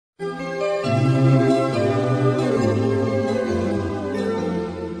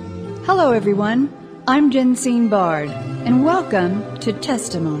Hello, everyone. I'm Jensine Bard, and welcome to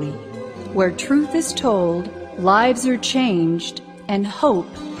Testimony, where truth is told, lives are changed, and hope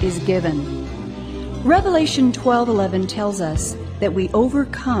is given. Revelation 12:11 tells us that we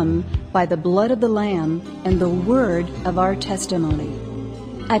overcome by the blood of the Lamb and the word of our testimony.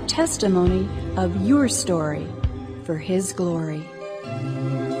 A testimony of your story for His glory.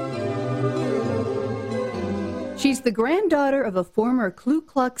 She's the granddaughter of a former Ku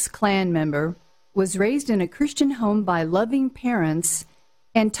Klux Klan member, was raised in a Christian home by loving parents,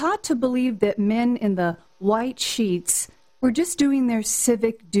 and taught to believe that men in the white sheets were just doing their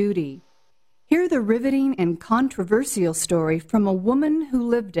civic duty. Hear the riveting and controversial story from a woman who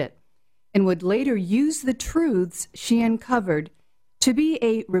lived it and would later use the truths she uncovered to be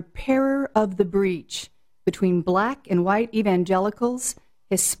a repairer of the breach between black and white evangelicals,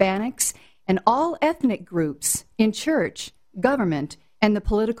 Hispanics, and all ethnic groups in church, government, and the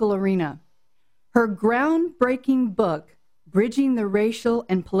political arena. Her groundbreaking book, Bridging the Racial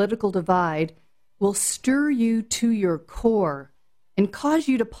and Political Divide, will stir you to your core and cause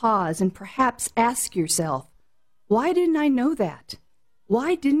you to pause and perhaps ask yourself, why didn't I know that?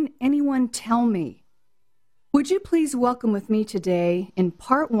 Why didn't anyone tell me? Would you please welcome with me today in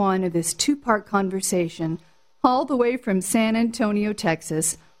part one of this two-part conversation, all the way from San Antonio,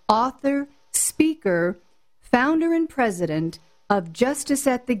 Texas, author, speaker, founder and president of Justice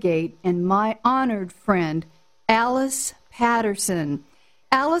at the Gate, and my honored friend, Alice Patterson.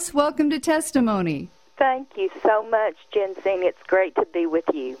 Alice, welcome to Testimony. Thank you so much, Jensine. It's great to be with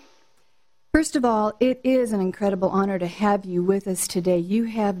you. First of all, it is an incredible honor to have you with us today. You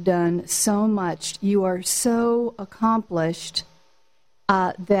have done so much. You are so accomplished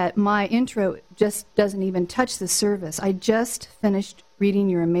that my intro just doesn't even touch the surface. I just finished reading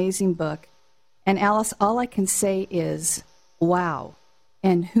your amazing book. And Alice, all I can say is, wow,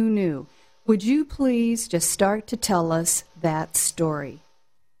 and who knew? Would you please just start to tell us that story?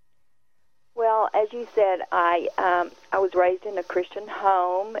 Well, as you said, I was raised in a Christian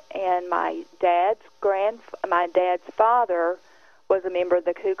home, and my dad's father was a member of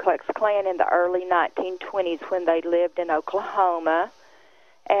the Ku Klux Klan in the early 1920s when they lived in Oklahoma.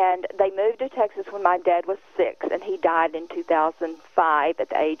 And they moved to Texas when my dad was 6, and he died in 2005 at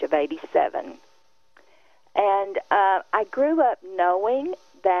the age of 87. And I grew up knowing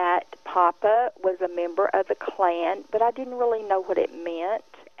that Papa was a member of the Klan, but I didn't really know what it meant.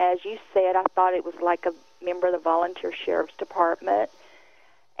 As you said, I thought it was like a member of the Volunteer Sheriff's Department.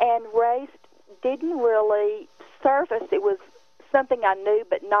 And race didn't really surface. It was something I knew,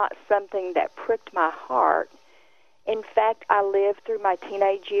 but not something that pricked my heart. In fact, I lived through my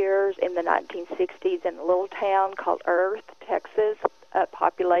teenage years in the 1960s in a little town called Earth, Texas, a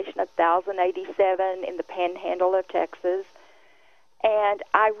population of 1,087 in the panhandle of Texas. And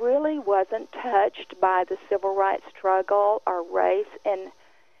I really wasn't touched by the civil rights struggle or race, and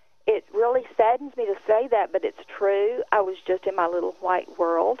it really saddens me to say that, but it's true. I was just in my little white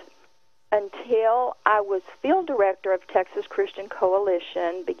world until I was field director of Texas Christian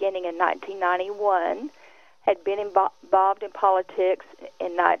Coalition beginning in 1991, had been involved in politics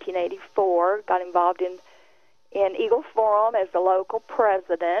in 1984, got involved in Eagle Forum as the local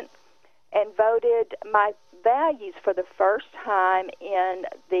president, and voted my values for the first time in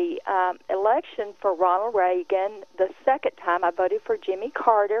the election for Ronald Reagan. The second time I voted for Jimmy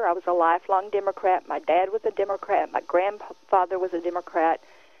Carter. I was a lifelong Democrat. My dad was a Democrat. My grandfather was a Democrat.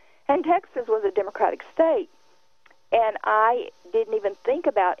 And Texas was a Democratic state. And I didn't even think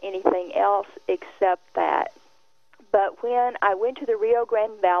about anything else except that. But when I went to the Rio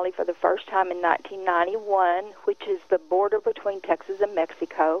Grande Valley for the first time in 1991, which is the border between Texas and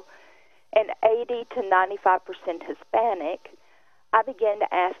Mexico, and 80 to 95% Hispanic, I began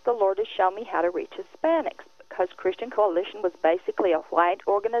to ask the Lord to show me how to reach Hispanics, because Christian Coalition was basically a white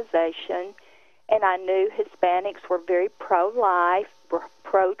organization, and I knew Hispanics were very pro-life,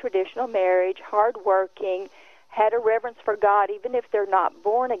 pro-traditional marriage, hardworking, had a reverence for God even if they're not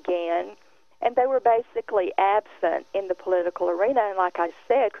born again, and they were basically absent in the political arena. And like I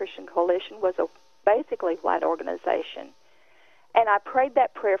said, Christian Coalition was a basically white organization. And I prayed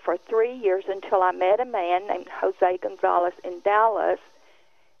that prayer for 3 years until I met a man named Jose Gonzalez in Dallas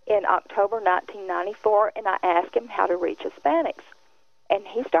in October 1994, and I asked him how to reach Hispanics. And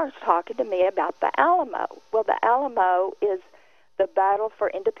he starts talking to me about the Alamo. Well, the Alamo is the battle for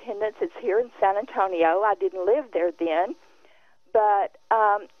independence. It's here in San Antonio. I didn't live there then, but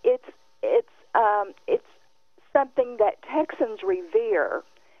it's something that Texans revere.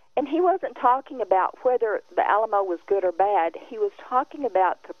 And he wasn't talking about whether the Alamo was good or bad. He was talking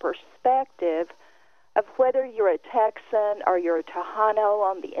about the perspective of whether you're a Texan or you're a Tejano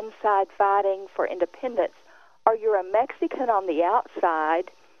on the inside fighting for independence, or you're a Mexican on the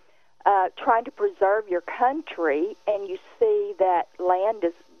outside trying to preserve your country, and you see that land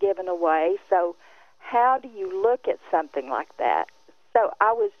is given away. So how do you look at something like that? So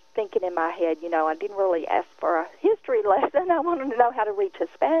I was thinking in my head, I didn't really ask for a history lesson. I wanted to know how to reach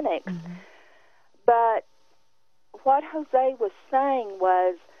Hispanics. Mm-hmm. But what Jose was saying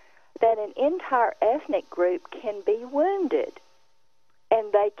was that an entire ethnic group can be wounded,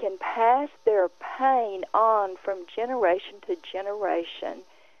 and they can pass their pain on from generation to generation.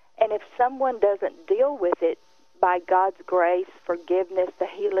 And if someone doesn't deal with it by God's grace, forgiveness, the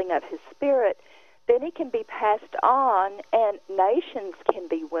healing of His Spirit, then it can be passed on, and nations can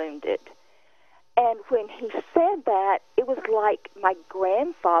be wounded. And when he said that, it was like my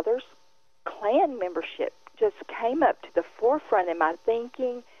grandfather's Klan membership just came up to the forefront in my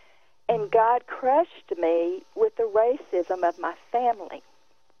thinking, and God crushed me with the racism of my family.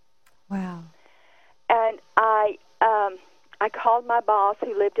 Wow. And I called my boss,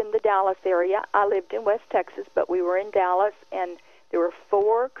 who lived in the Dallas area. I lived in West Texas, but we were in Dallas, and there were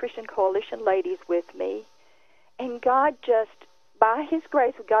 4 Christian Coalition ladies with me. And God just, by His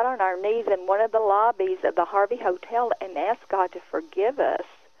grace, we got on our knees in one of the lobbies of the Harvey Hotel and asked God to forgive us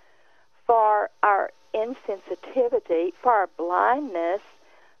for our insensitivity, for our blindness,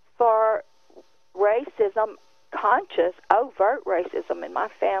 for racism, conscious, overt racism in my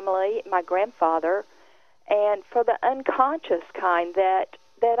family, my grandfather, and for the unconscious kind that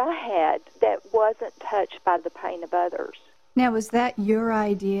I had that wasn't touched by the pain of others. Now, was that your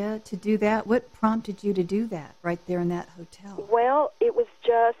idea to do that? What prompted you to do that right there in that hotel? Well, it was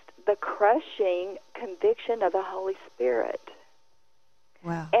just the crushing conviction of the Holy Spirit.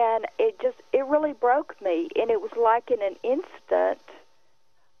 Wow. And it really broke me. And it was like in an instant,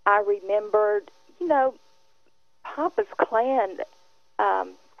 I remembered, Papa's Klan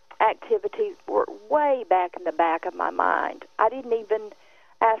activities were way back in the back of my mind. I didn't even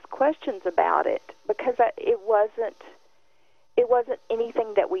ask questions about it because it wasn't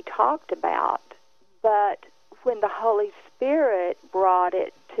anything that we talked about. But when the Holy Spirit brought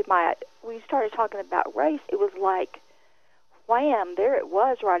it to we started talking about race, it was like, wham, there it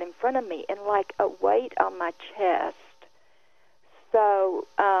was right in front of me, and like a weight on my chest. So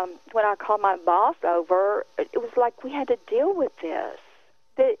when I called my boss over, it was like we had to deal with this.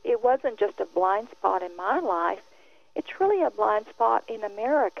 It wasn't just a blind spot in my life. It's really a blind spot in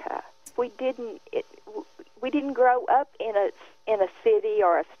America. We didn't grow up in a city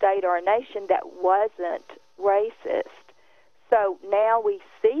or a state or a nation that wasn't racist. So now we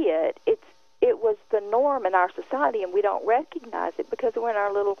see it. It was the norm in our society, and we don't recognize it because we're in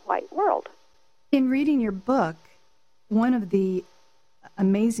our little white world. In reading your book, one of the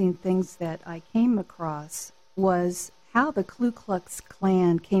amazing things that I came across was how the Ku Klux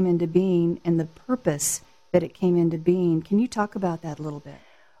Klan came into being and the purpose that it came into being. Can you talk about that a little bit?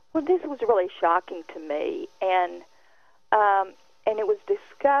 Well, this was really shocking to me, and it was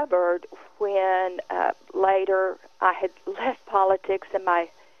discovered when later I had left politics and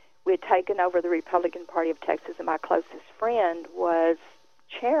we had taken over the Republican Party of Texas, and my closest friend was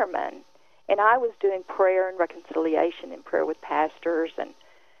chairman, and I was doing prayer and reconciliation and prayer with pastors,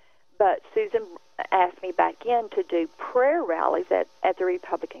 but Susan asked me back in to do prayer rallies at the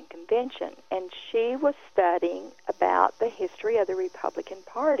Republican convention, and she was studying about the history of the Republican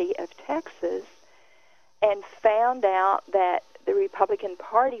Party of Texas and found out that the Republican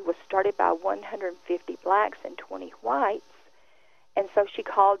Party was started by 150 blacks and 20 whites. And so she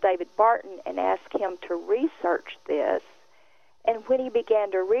called David Barton and asked him to research this. And when he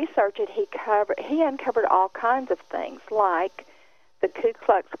began to research it, he uncovered all kinds of things, like the Ku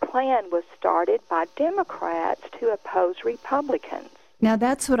Klux Klan was started by Democrats to oppose Republicans. Now,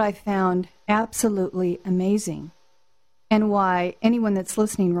 that's what I found absolutely amazing, and why anyone that's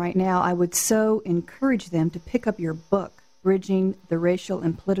listening right now, I would so encourage them to pick up your book, Bridging the Racial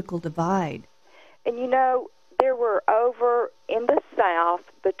and Political Divide. And there were over in the South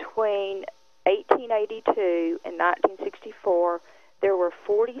between 1882 and 1964, there were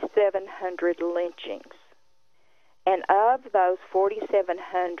 4,700 lynchings. And of those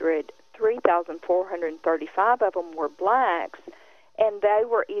 4,700, 3,435 of them were blacks, and they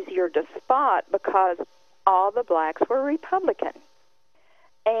were easier to spot because all the blacks were Republican.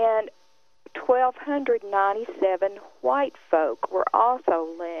 And 1,297 white folk were also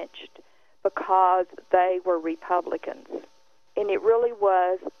lynched because they were Republicans. And it really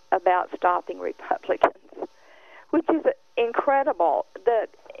was about stopping Republicans, which is incredible.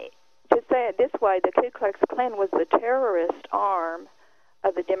 To say it this way, the Ku Klux Klan was the terrorist arm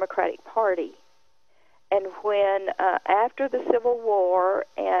of the Democratic Party. And when, after the Civil War,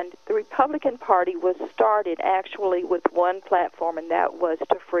 and the Republican Party was started actually with one platform, and that was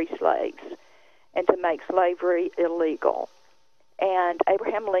to free slaves and to make slavery illegal. And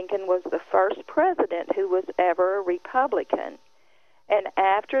Abraham Lincoln was the first president who was ever a Republican. And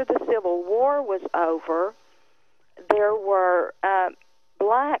after the Civil War was over, there were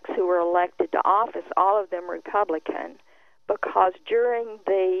blacks who were elected to office, all of them Republican, because during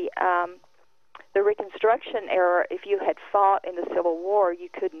the Reconstruction era, if you had fought in the Civil War, you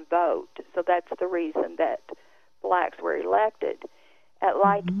couldn't vote. So that's the reason that blacks were elected.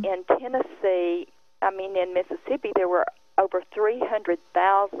 Like in Tennessee, in Mississippi, there were over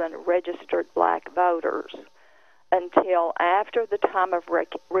 300,000 registered black voters until after the time of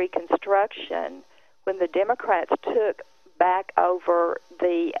Reconstruction, when the Democrats took back over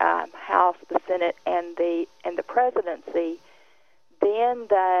the House, the Senate, and the presidency. Then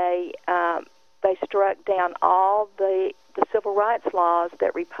they struck down all the civil rights laws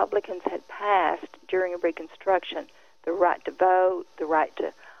that Republicans had passed during Reconstruction: the right to vote, the right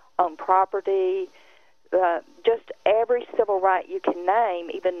to own property, just every civil right you can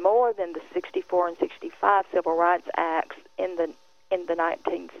name, even more than the 64 and 65 Civil Rights Acts in the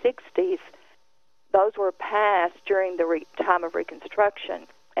 1960s. Those were passed during the time of Reconstruction.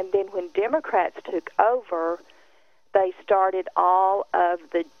 And then when Democrats took over, they started all of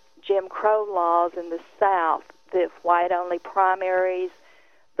the Jim Crow laws in the South, the white-only primaries,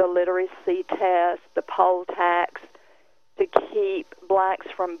 the literacy test, the poll tax, to keep blacks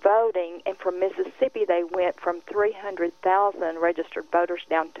from voting. And from Mississippi, they went from 300,000 registered voters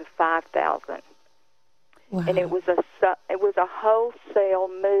down to 5,000. Wow. And it was a wholesale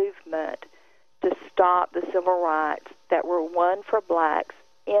movement to stop the civil rights that were won for blacks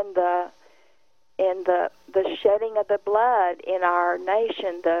in the shedding of the blood in our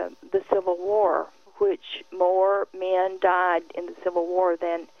nation, the Civil War, which more men died in the Civil War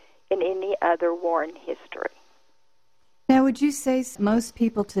than in any other war in history. Now, would you say most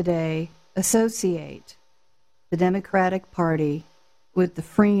people today associate the Democratic Party with the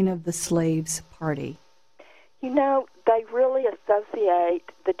freeing of the slaves party? You know, they really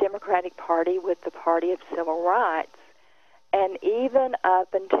associate the Democratic Party with the Party of Civil Rights. And even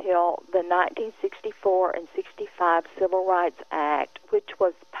up until the 1964 and 65 Civil Rights Act, which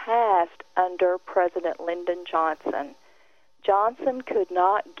was passed under President Lyndon Johnson, Johnson could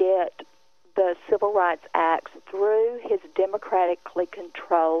not get the Civil Rights Acts through his democratically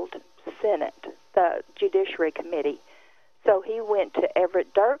controlled Senate, the Judiciary Committee. So he went to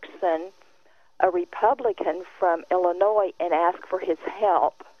Everett Dirksen, a Republican from Illinois, and asked for his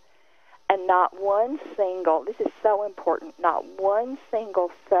help. And not one single, this is so important, not one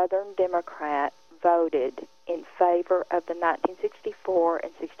single Southern Democrat voted in favor of the 1964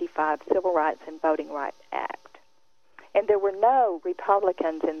 and 65 Civil Rights and Voting Rights Act. And there were no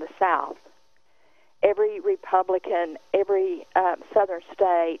Republicans in the South. Every Republican, every Southern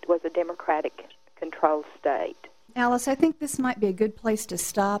state was a Democratic-controlled state. Alice, I think this might be a good place to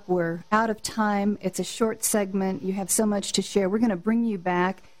stop. We're out of time. It's a short segment. You have so much to share. We're going to bring you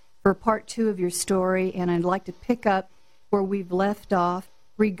back for part 2 of your story, and I'd like to pick up where we've left off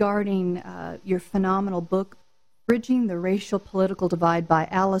regarding your phenomenal book, Bridging the Racial Political Divide by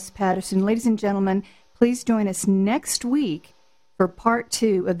Alice Patterson. Ladies and gentlemen, please join us next week for part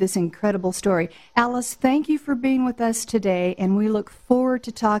 2 of this incredible story. Alice, thank you for being with us today, and we look forward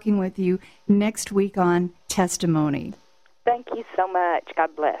to talking with you next week on Testimony. Thank you so much.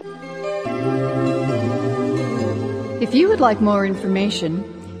 God bless. If you would like more information,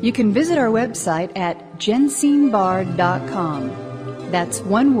 you can visit our website at jensinebard.com. That's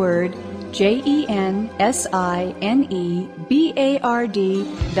one word,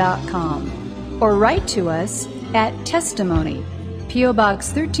 JENSINEBARD.com. Or write to us at Testimony, P.O.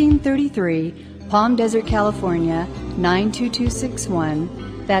 Box 1333, Palm Desert, California,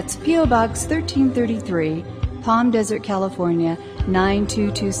 92261. That's P.O. Box 1333, Palm Desert, California,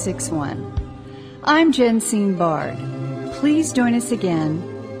 92261. I'm Jensine Bard. Please join us again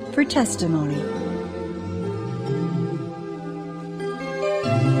for Testimony.